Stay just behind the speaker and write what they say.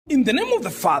In the name of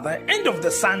the Father, and of the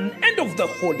Son, and of the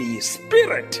Holy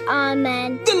Spirit.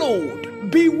 Amen. The Lord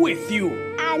be with you.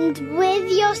 And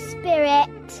with your spirit.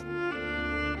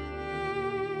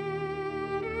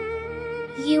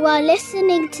 You are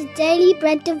listening to Daily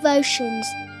Bread Devotions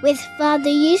with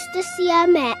Father Eustace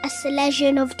Siame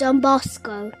Sdb of Don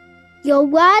Bosco. Your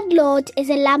word, Lord, is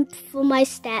a lamp for my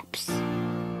steps.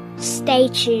 Stay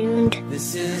tuned.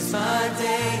 This is my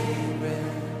daily bread.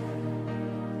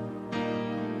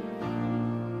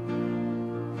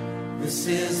 This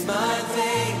is my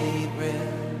daily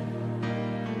bread.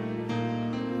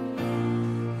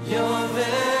 Your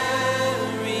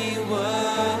very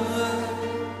word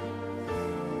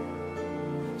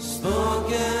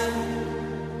spoken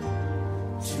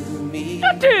to me.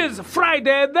 It is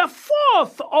Friday, the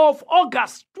 4th of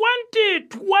August,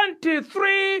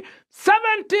 2023,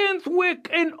 17th week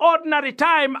in ordinary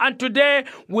time, and today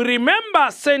we remember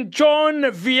St. John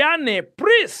Vianney,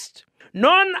 priest,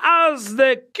 known as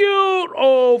the Cure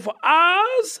of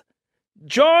Ars.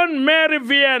 John Mary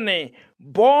Vianney,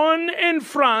 born in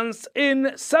France in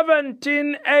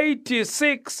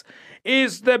 1786,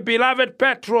 is the beloved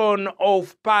patron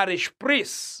of parish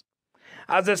priests.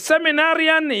 As a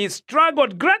seminarian, he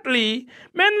struggled greatly,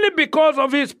 mainly because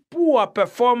of his poor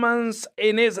performance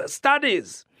in his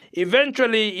studies.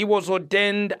 Eventually, he was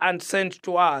ordained and sent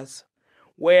to Ars,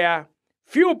 where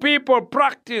few people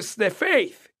practice the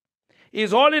faith.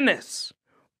 His holiness,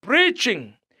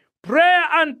 preaching, prayer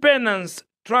and penance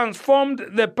transformed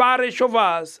the parish of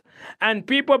Ars, and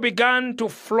people began to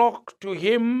flock to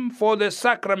him for the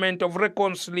sacrament of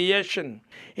reconciliation.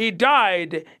 He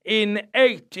died in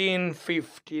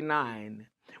 1859.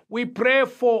 We pray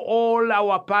for all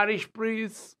our parish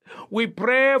priests. We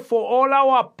pray for all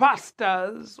our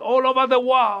pastors all over the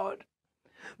world,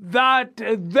 that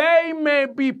they may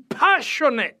be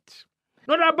passionate,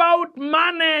 not about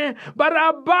money, but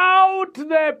about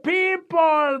the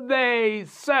people they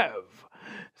serve.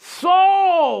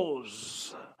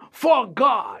 Souls for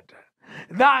God,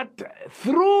 that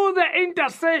through the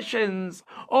intercessions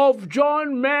of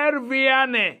John Mary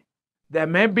Vianney, there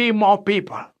may be more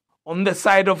people on the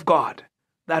side of God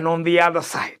than on the other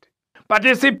side.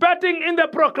 Participating in the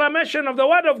proclamation of the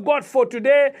Word of God for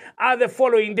today are the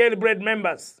following Daily Bread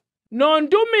members.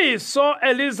 Nondumiso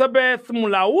Elizabeth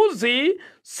Mulauzi,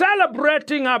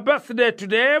 celebrating her birthday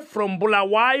today from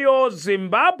Bulawayo,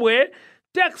 Zimbabwe,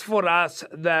 takes for us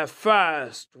the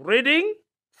first reading.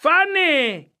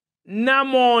 Fanny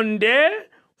Namonde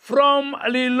from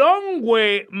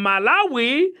Lilongwe,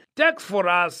 Malawi, takes for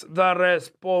us the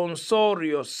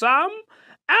responsorial psalm.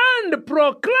 And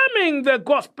proclaiming the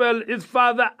gospel is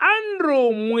Father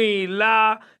Andrew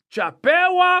Mwila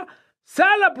Chapewa,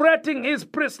 celebrating his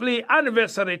priestly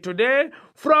anniversary today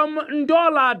from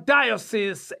Ndola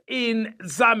Diocese in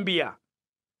Zambia.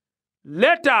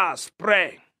 Let us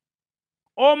pray.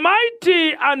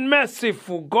 Almighty and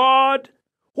merciful God,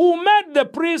 who made the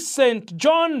priest St.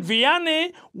 John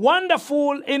Vianney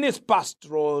wonderful in his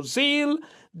pastoral zeal,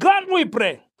 grant, we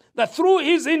pray, that through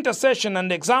his intercession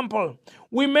and example,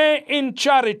 we may in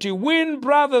charity win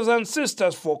brothers and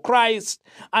sisters for Christ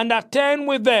and attain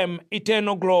with them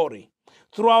eternal glory.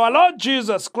 Through our Lord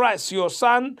Jesus Christ, your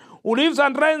Son, who lives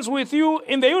and reigns with you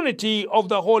in the unity of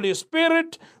the Holy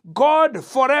Spirit, God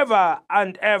forever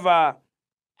and ever.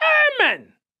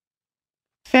 Amen.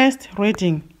 First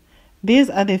reading. These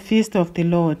are the feasts of the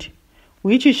Lord,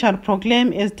 which you shall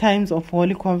proclaim as times of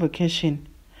holy convocation.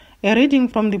 A reading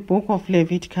from the book of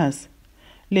Leviticus.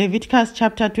 Leviticus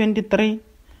chapter 23,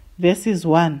 verses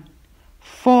 1,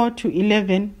 4 to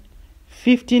 11,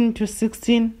 15 to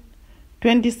 16,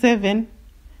 27,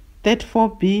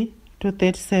 34b to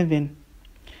 37.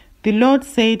 The Lord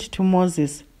said to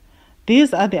Moses,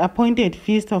 These are the appointed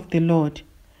feasts of the Lord,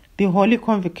 the holy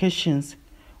convocations,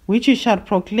 which you shall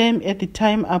proclaim at the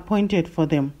time appointed for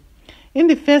them. In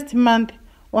the first month,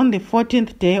 on the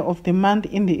 14th day of the month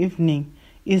in the evening,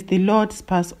 is the Lord's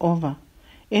Passover.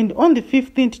 And on the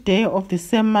 15th day of the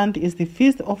same month is the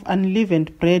feast of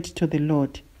unleavened bread to the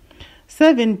Lord.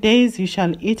 7 days you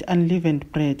shall eat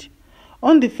unleavened bread.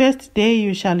 On the first day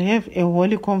you shall have a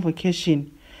holy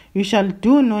convocation. You shall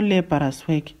do no laborious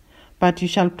work, but you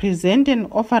shall present an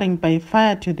offering by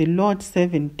fire to the Lord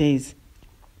 7 days.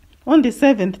 On the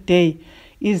 7th day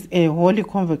is a holy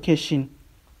convocation.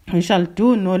 You shall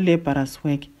do no laborious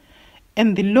work.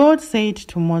 And the Lord said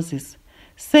to Moses,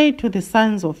 Say to the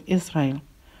sons of Israel,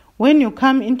 When you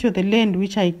come into the land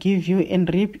which I give you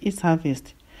and reap its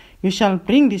harvest, you shall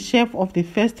bring the sheaf of the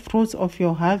first fruits of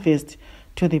your harvest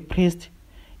to the priest.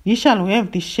 Ye shall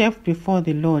have the sheaf before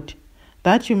the Lord,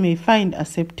 that you may find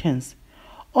acceptance.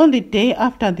 On the day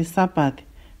after the Sabbath,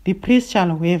 the priest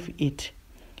shall wave it.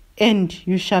 And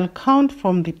you shall count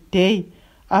from the day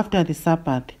after the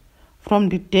Sabbath, from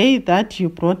the day that you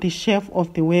brought the sheaf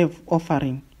of the wave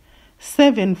offering.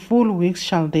 7 full weeks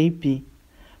shall they be,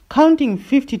 counting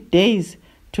 50 days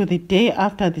to the day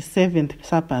after the 7th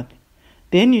Sabbath.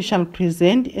 Then you shall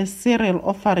present a cereal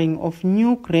offering of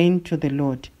new grain to the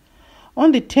Lord.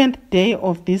 On the 10th day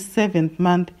of this 7th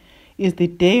month is the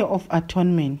Day of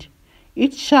Atonement.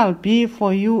 It shall be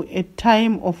for you a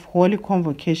time of holy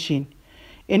convocation,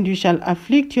 and you shall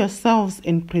afflict yourselves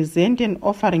and present an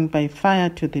offering by fire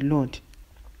to the Lord.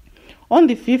 On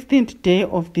the 15th day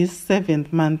of this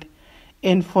 7th month,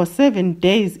 and for 7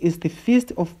 days is the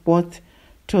feast of booths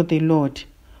to the Lord.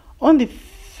 On the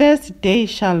first day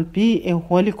shall be a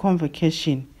holy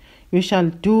convocation. You shall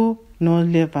do no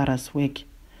laborious work.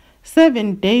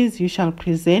 7 days you shall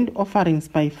present offerings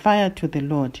by fire to the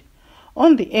Lord.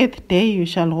 On the 8th day you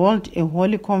shall hold a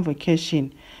holy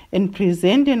convocation and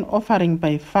present an offering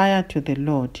by fire to the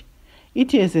Lord.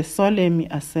 It is a solemn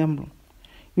assembly.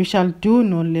 You shall do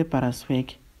no laborious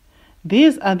work.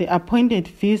 These are the appointed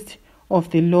feasts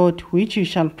of the Lord, which you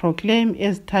shall proclaim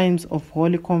as times of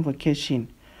holy convocation,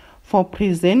 for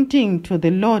presenting to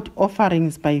the Lord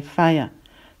offerings by fire,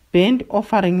 burnt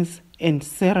offerings and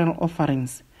cereal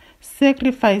offerings,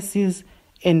 sacrifices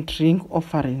and drink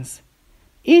offerings,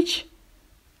 each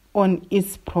on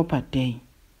its proper day.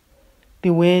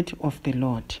 The word of the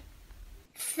Lord.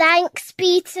 Thanks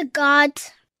be to God.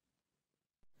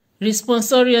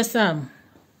 Responsorial Psalm.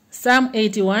 Psalm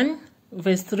 81,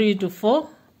 verse 3 to 4,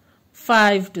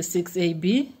 5 to 6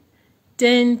 AB,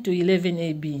 10 to 11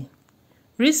 AB.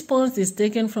 Response is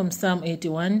taken from Psalm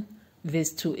 81,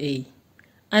 verse 2a.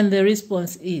 And the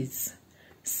response is,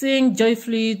 sing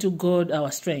joyfully to God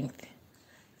our strength.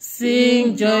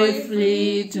 Sing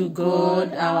joyfully to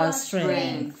God our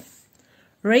strength.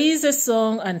 Raise a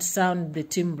song and sound the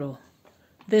timbrel,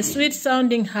 the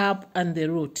sweet-sounding harp and the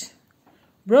lute.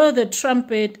 Blow the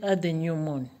trumpet at the new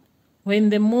moon, when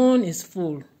the moon is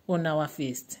full on our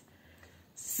feast.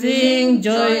 Sing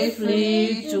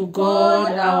joyfully to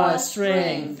God our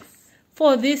strength.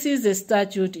 For this is a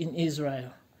statute in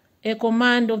Israel, a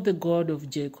command of the God of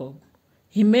Jacob.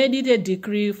 He made it a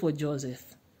decree for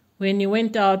Joseph, when he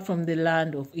went out from the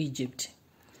land of Egypt.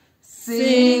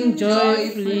 Sing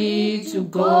joyfully to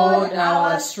God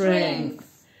our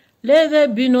strength. Let there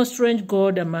be no strange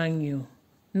God among you,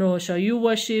 nor shall you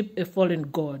worship a fallen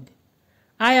god.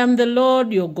 I am the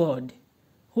Lord your God,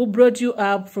 who brought you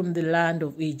up from the land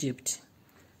of Egypt.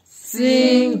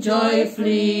 Sing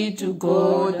joyfully to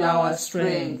God our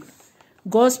strength.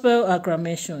 Gospel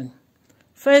acclamation.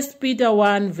 1 Peter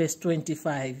 1 verse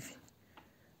 25.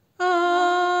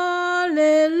 Alleluia,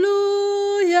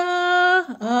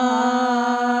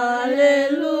 alleluia,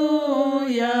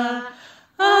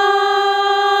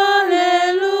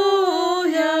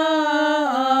 alleluia,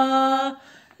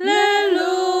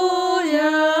 alleluia.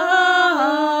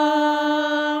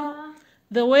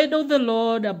 The word of the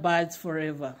Lord abides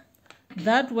forever.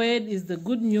 That word is the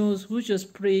good news which was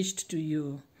preached to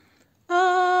you.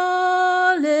 Alleluia,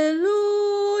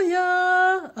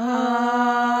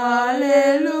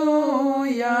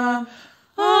 alleluia,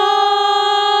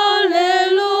 alleluia,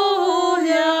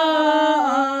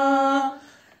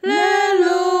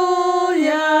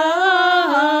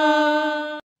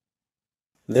 alleluia.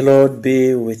 The Lord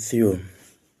be with you.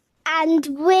 And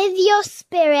with your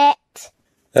spirit.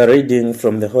 A reading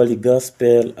from the Holy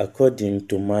Gospel according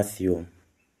to Matthew.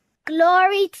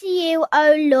 Glory to you,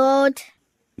 O Lord.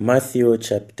 Matthew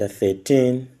chapter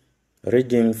 13,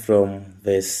 reading from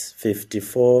verse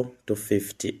 54 to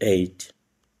 58.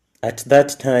 At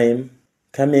that time,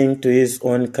 coming to his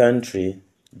own country,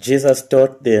 Jesus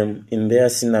taught them in their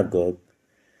synagogue,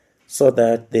 so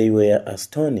that they were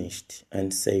astonished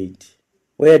and said,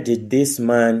 "Where did this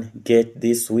man get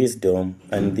this wisdom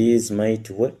and these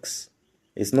mighty works?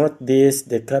 Is not this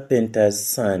the carpenter's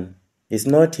son? Is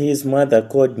not his mother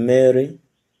called Mary?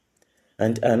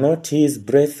 And are not his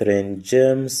brethren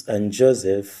James and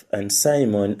Joseph and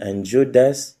Simon and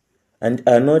Judas? And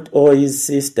are not all his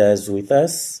sisters with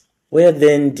us? Where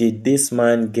then did this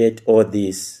man get all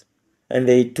this?" And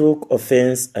they took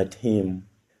offense at him.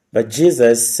 But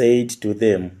Jesus said to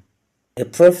them, "A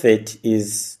prophet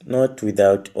is not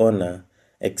without honor,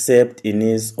 except in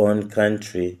his own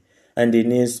country and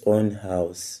in his own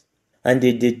house." And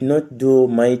he did not do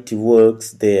mighty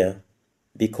works there,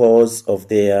 because of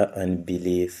their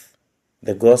unbelief.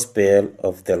 The Gospel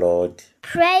of the Lord.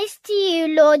 Praise to you,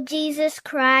 Lord Jesus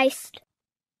Christ.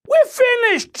 We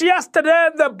finished yesterday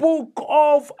the book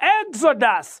of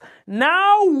Exodus.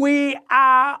 Now we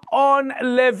are on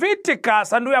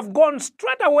Leviticus, and we have gone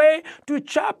straight away to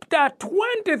chapter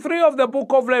 23 of the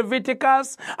book of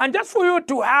Leviticus. And just for you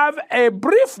to have a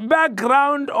brief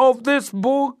background of this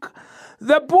book,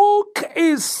 the book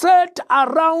is set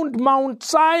around Mount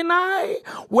Sinai,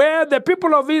 where the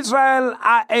people of Israel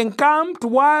are encamped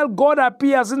while God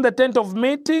appears in the tent of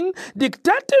meeting,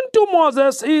 dictating to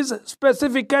Moses his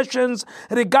specifications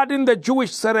regarding the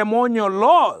Jewish ceremonial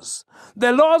laws.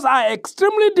 The laws are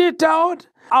extremely detailed,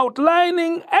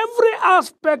 outlining every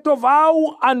aspect of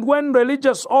how and when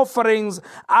religious offerings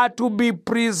are to be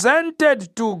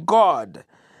presented to God.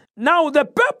 Now, the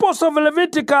purpose of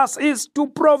Leviticus is to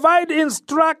provide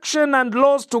instruction and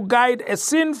laws to guide a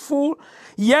sinful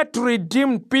yet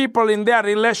redeemed people in their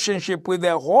relationship with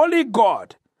their holy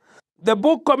God. The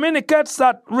book communicates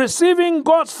that receiving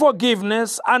God's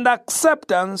forgiveness and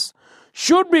acceptance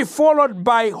should be followed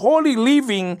by holy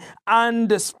living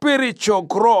and spiritual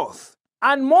growth.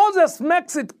 And Moses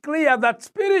makes it clear that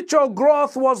spiritual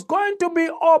growth was going to be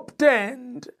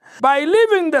obtained by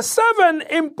living the 7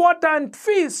 important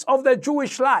feasts of the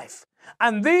Jewish life.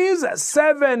 And these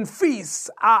 7 feasts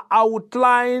are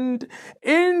outlined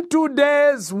in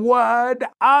today's word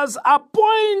as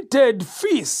appointed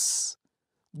feasts.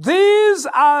 These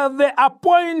are the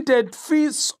appointed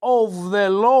feasts of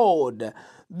the Lord,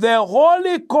 the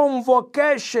holy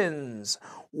convocations.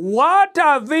 What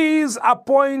are these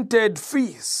appointed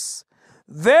feasts?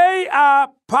 They are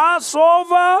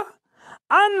Passover,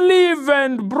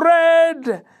 unleavened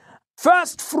bread,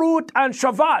 first fruit, and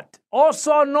Shabbat,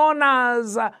 also known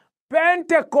as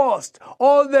Pentecost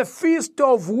or the Feast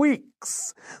of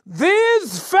Weeks.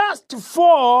 These first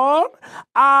 4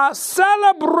 are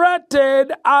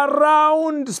celebrated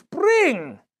around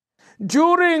spring.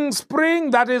 During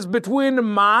spring, that is between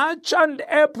March and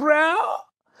April,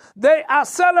 they are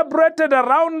celebrated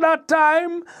around that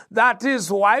time. That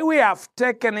is why we have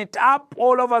taken it up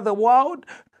all over the world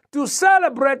to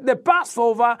celebrate the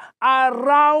Passover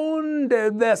around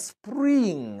the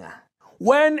spring.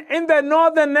 When in the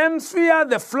northern hemisphere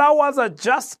the flowers are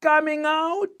just coming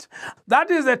out,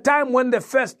 that is the time when the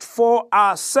first 4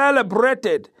 are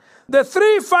celebrated. The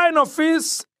 3 final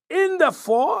feasts in the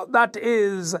 4, that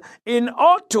is in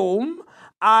autumn,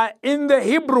 are in the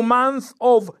Hebrew month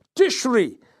of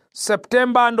Tishri,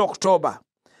 September and October.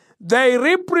 They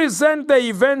represent the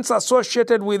events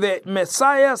associated with the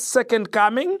Messiah's second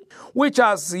coming, which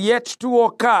has yet to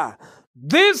occur.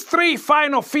 These 3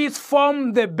 final feasts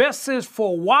form the basis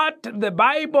for what the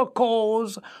Bible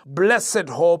calls blessed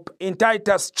hope in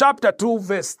Titus chapter 2,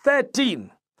 verse 13.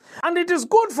 And it is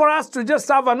good for us to just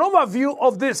have an overview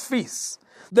of these feasts.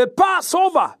 The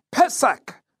Passover,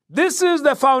 Pesach, this is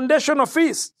the foundational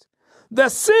feast. The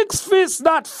 6 feasts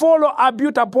that follow are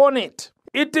built upon it.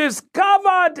 It is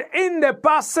covered in the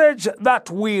passage that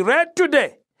we read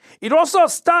today. It also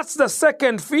starts the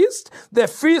second feast, the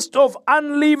Feast of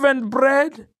Unleavened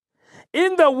Bread,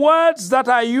 in the words that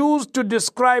are used to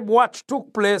describe what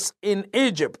took place in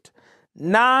Egypt.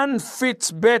 None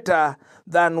fits better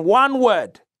than one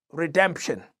word: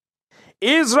 redemption.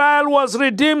 Israel was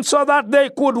redeemed so that they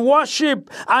could worship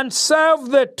and serve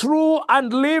the true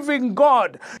and living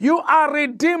God. You are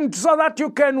redeemed so that you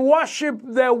can worship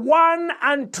the one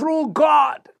and true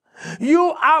God.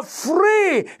 You are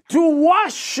free to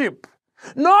worship,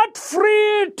 not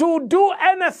free to do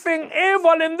anything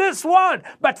evil in this world,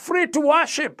 but free to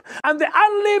worship. And the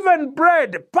unleavened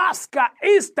bread, Pascha,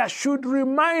 Easter, should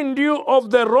remind you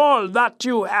of the role that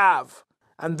you have.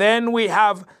 And then we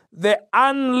have the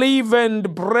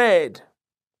unleavened bread.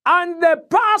 And the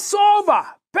Passover,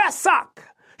 Pesach,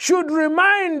 should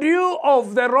remind you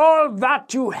of the role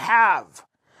that you have.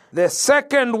 The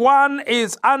second one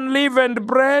is unleavened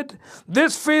bread.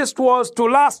 This feast was to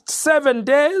last 7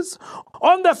 days.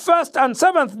 On the 1st and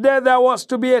 7th day, there was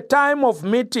to be a time of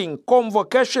meeting,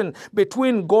 convocation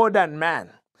between God and man.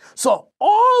 So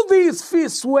all these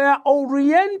feasts were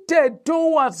oriented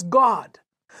towards God.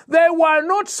 They were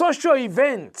not social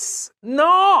events.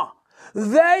 No,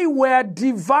 they were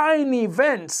divine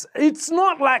events. It's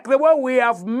not like the way we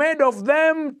have made of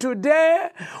them today.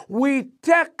 We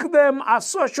take them as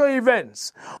social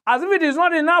events. As if it is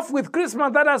not enough with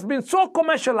Christmas that has been so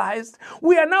commercialized,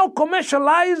 we are now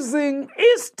commercializing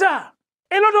Easter.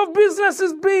 A lot of business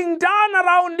is being done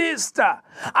around Easter.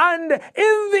 And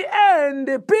in the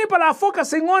end, people are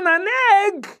focusing on an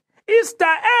egg, Easter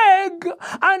egg,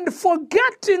 and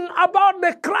forgetting about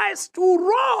the Christ who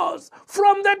rose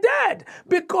from the dead,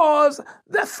 because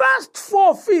the first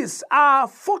 4 feasts are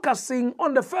focusing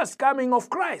on the first coming of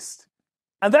Christ.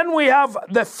 And then we have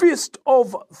the Feast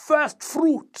of First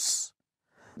Fruits.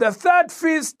 The third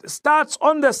feast starts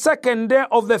on the second day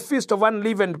of the Feast of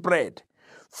Unleavened Bread.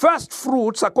 First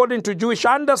fruits, according to Jewish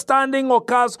understanding,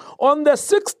 occurs on the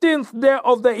 16th day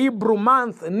of the Hebrew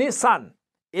month, Nisan.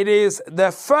 It is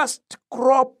the first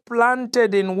crop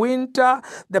planted in winter,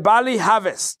 the barley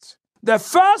harvest. The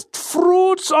first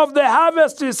fruits of the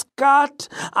harvest is cut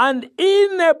and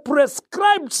in a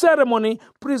prescribed ceremony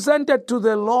presented to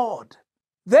the Lord.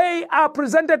 They are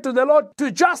presented to the Lord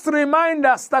to just remind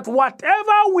us that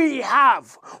whatever we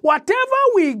have, whatever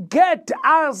we get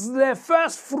as the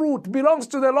first fruit belongs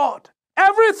to the Lord.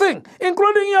 Everything,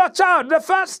 including your child, the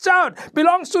first child,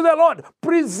 belongs to the Lord.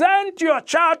 Present your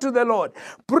child to the Lord.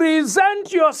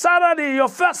 Present your salary, your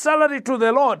first salary to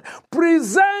the Lord.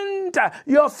 Present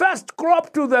your first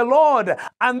crop to the Lord.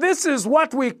 And this is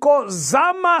what we call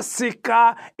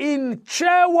Zamasika in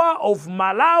Chewa of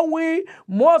Malawi,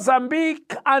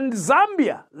 Mozambique, and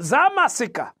Zambia.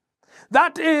 Zamasika.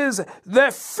 That is the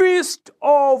feast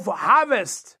of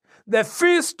harvest, the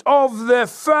feast of the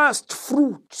first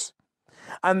fruits.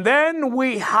 And then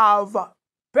we have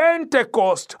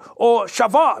Pentecost or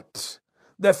Shavuot,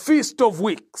 the Feast of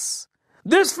Weeks.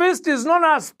 This feast is known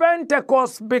as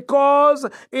Pentecost because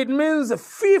it means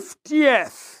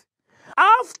 50th.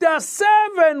 After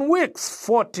 7 weeks,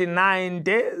 49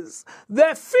 days,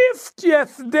 the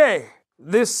 50th day,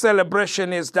 this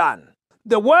celebration is done.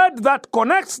 The word that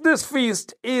connects this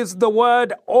feast is the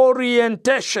word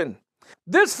orientation.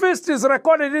 This feast is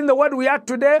recorded in the word we had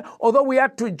today, although we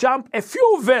had to jump a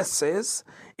few verses.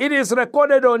 It is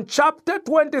recorded on chapter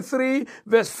 23,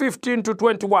 verse 15 to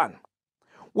 21.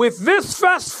 With these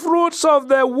first fruits of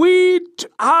the wheat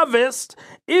harvest,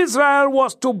 Israel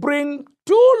was to bring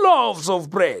 2 loaves of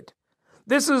bread.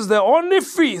 This is the only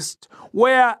feast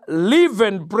where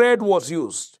leavened bread was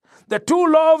used. The 2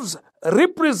 loaves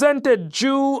represented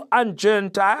Jew and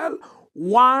Gentile,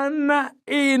 one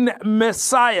in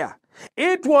Messiah.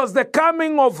 It was the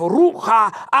coming of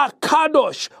Ruach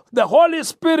HaKadosh, the Holy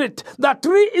Spirit, that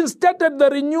reinstated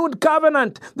the renewed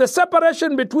covenant. The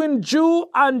separation between Jew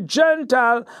and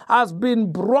Gentile has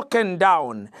been broken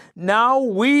down. Now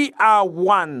we are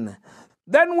one.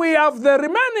 Then we have the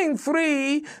remaining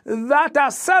 3 that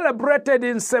are celebrated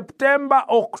in September,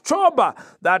 October.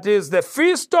 That is the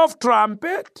Feast of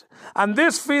Trumpet. And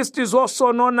this feast is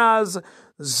also known as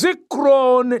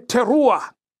Zikron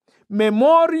Teruah,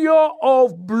 Memorial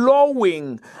of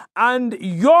Blowing, and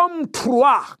Yom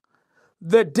Teruah,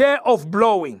 the Day of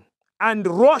Blowing, and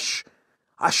Rosh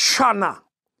Hashanah,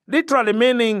 literally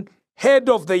meaning head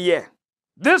of the year.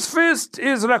 This feast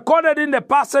is recorded in the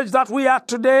passage that we are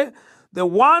today. The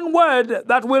one word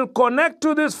that will connect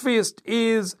to this feast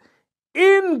is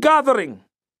ingathering.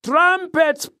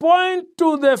 Trumpets point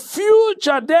to the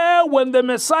future day when the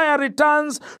Messiah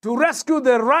returns to rescue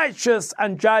the righteous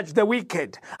and judge the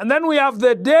wicked. And then we have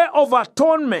the Day of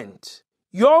Atonement.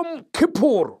 Yom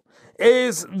Kippur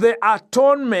is the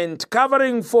atonement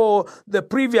covering for the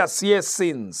previous year's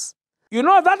sins. You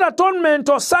know that atonement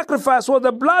or sacrifice was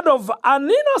the blood of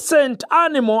an innocent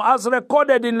animal as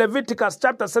recorded in Leviticus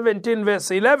chapter 17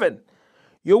 verse 11.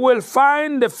 You will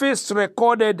find the feast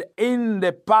recorded in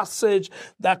the passage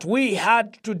that we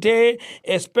had today,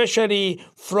 especially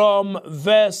from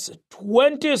verse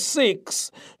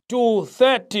 26 to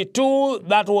 32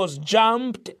 that was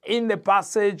jumped in the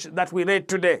passage that we read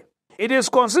today. It is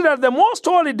considered the most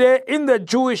holy day in the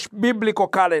Jewish biblical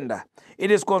calendar.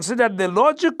 It is considered the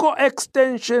logical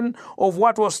extension of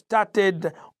what was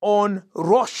started on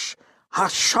Rosh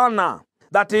Hashanah,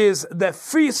 that is the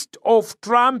Feast of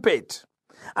Trumpet.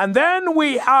 And then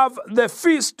we have the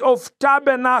Feast of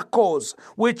Tabernacles,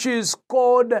 which is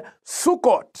called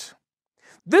Sukkot.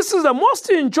 This is the most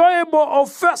enjoyable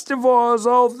of festivals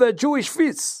of the Jewish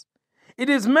feasts. It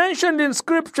is mentioned in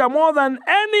Scripture more than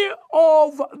any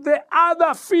of the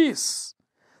other feasts.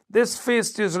 This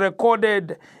feast is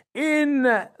recorded in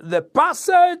the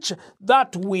passage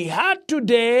that we had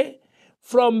today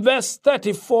from verse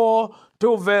 34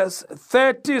 to verse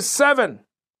 37.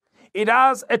 It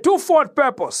has a twofold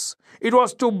purpose. It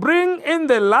was to bring in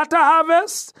the latter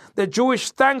harvest, the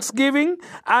Jewish thanksgiving,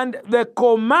 and the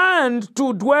command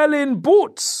to dwell in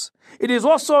booths. It is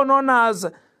also known as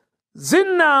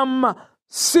Zinam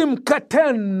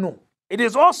Simkatenu. It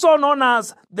is also known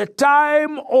as the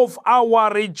time of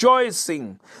our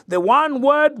rejoicing. The one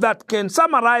word that can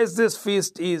summarize this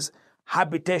feast is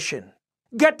habitation.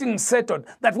 Getting settled.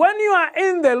 That when you are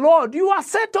in the Lord, you are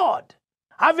settled.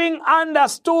 Having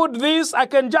understood this, I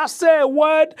can just say a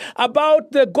word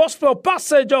about the gospel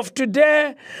passage of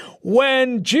today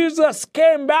when Jesus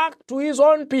came back to his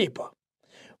own people.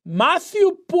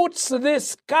 Matthew puts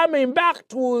this coming back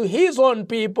to his own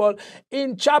people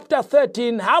in chapter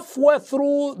 13, halfway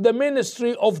through the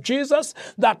ministry of Jesus.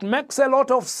 That makes a lot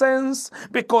of sense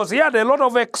because he had a lot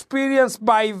of experience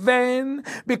by then.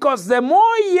 Because the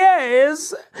more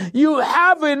years you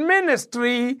have in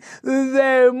ministry,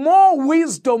 the more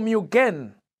wisdom you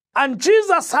gain. And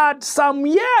Jesus had some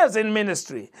years in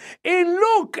ministry. In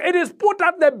Luke, it is put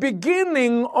at the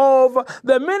beginning of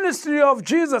the ministry of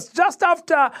Jesus. Just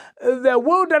after the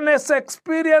wilderness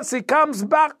experience, he comes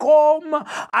back home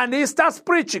and he starts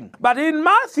preaching. But in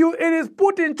Matthew, it is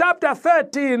put in chapter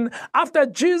 13, after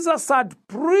Jesus had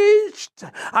preached,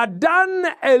 had done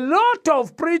a lot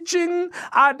of preaching,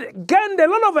 had gained a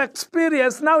lot of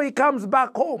experience. Now he comes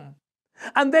back home.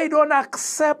 And they don't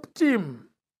accept him.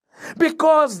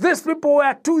 Because these people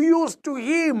were too used to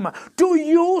him, too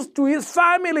used to his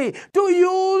family, too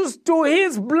used to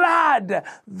his blood,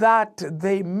 that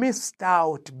they missed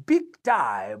out big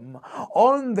time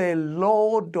on the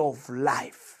Lord of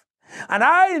life. And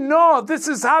I know this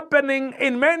is happening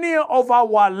in many of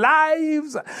our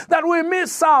lives, that we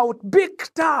miss out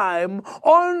big time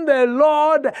on the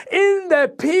Lord in the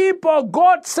people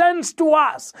God sends to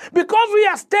us. Because we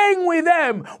are staying with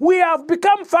them, we have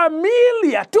become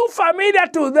familiar, too familiar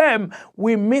to them,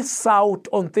 we miss out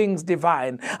on things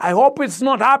divine. I hope it's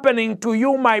not happening to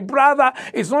you, my brother.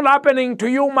 It's not happening to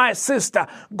you, my sister.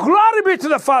 Glory be to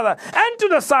the Father, and to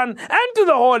the Son, and to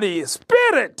the Holy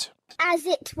Spirit. As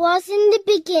it was in the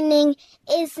beginning,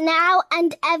 is now,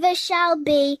 and ever shall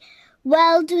be,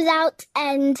 world without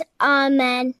end.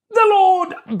 Amen. The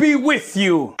Lord be with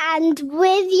you. And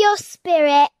with your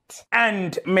spirit.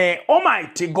 And may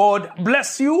Almighty God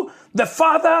bless you, the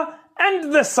Father,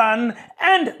 and the Son,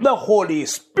 and the Holy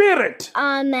Spirit.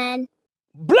 Amen.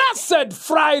 Blessed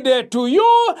Friday to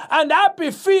you, and happy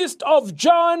feast of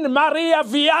John Maria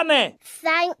Vianney.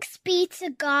 Thanks be to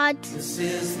God. This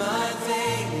is my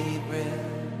daily bread.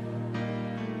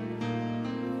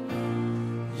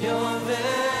 Your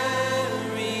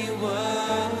very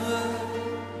word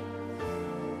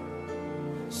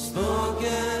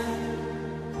spoken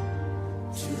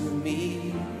to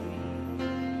me,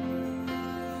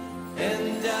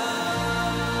 and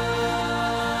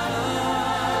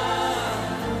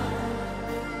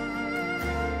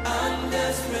I'm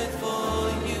desperate for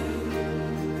you,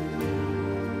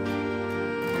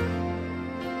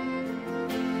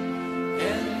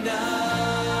 and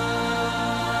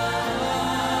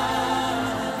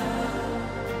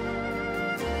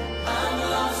I'm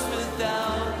lost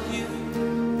without you.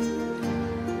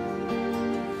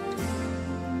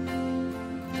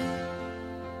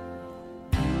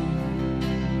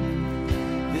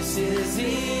 This is the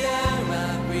air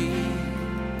I breathe.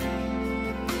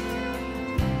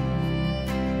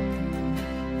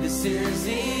 This is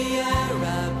the air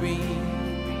I breathe.